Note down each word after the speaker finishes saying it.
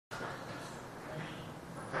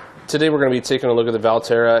Today we're going to be taking a look at the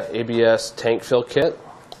Valterra ABS tank fill kit.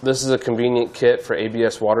 This is a convenient kit for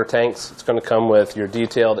ABS water tanks. It's going to come with your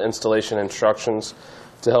detailed installation instructions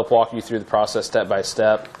to help walk you through the process step by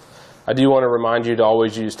step. I do want to remind you to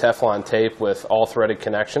always use Teflon tape with all threaded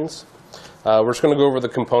connections. We're just going to go over the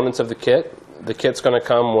components of the kit. The kit's going to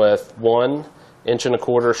come with 1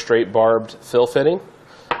 1.25 inch straight barbed fill fitting.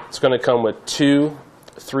 It's going to come with 2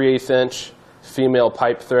 3/8 inch female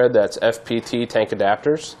pipe thread, that's FPT tank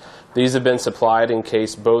adapters. These have been supplied in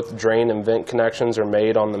case both drain and vent connections are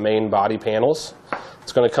made on the main body panels.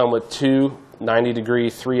 It's going to come with 2 90-degree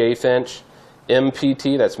 3/8 inch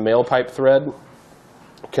MPT, that's male pipe thread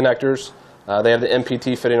connectors. They have the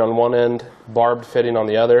MPT fitting on one end, barbed fitting on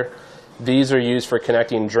the other. These are used for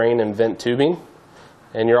connecting drain and vent tubing.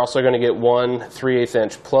 And you're also going to get 1 3/8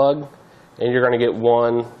 inch plug, and you're going to get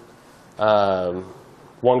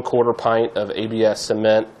 1/4 pint of ABS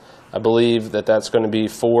cement. I believe that that's going to be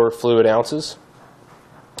 4 fluid ounces.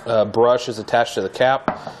 Brush is attached to the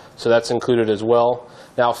cap, so that's included as well.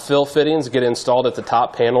 Now, fill fittings get installed at the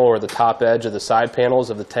top panel or the top edge of the side panels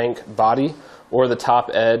of the tank body or the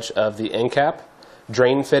top edge of the end cap.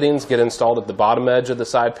 Drain fittings get installed at the bottom edge of the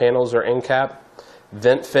side panels or end cap.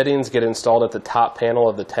 Vent fittings get installed at the top panel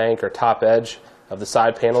of the tank or top edge of the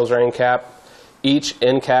side panels or end cap. Each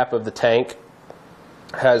end cap of the tank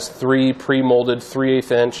has 3 pre-molded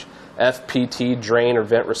 3/8 inch FPT drain or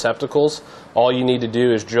vent receptacles. All you need to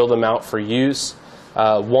do is drill them out for use.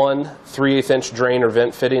 1 3/8 inch drain or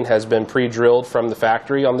vent fitting has been pre-drilled from the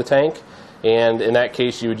factory on the tank, and in that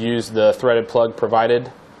case you would use the threaded plug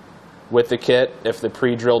provided with the kit if the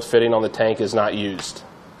pre-drilled fitting on the tank is not used.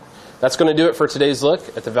 That's going to do it for today's look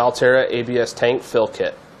at the Valterra ABS tank fill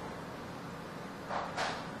kit.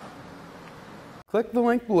 Click the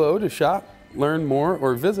link below to shop, learn more,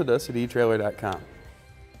 or visit us at etrailer.com.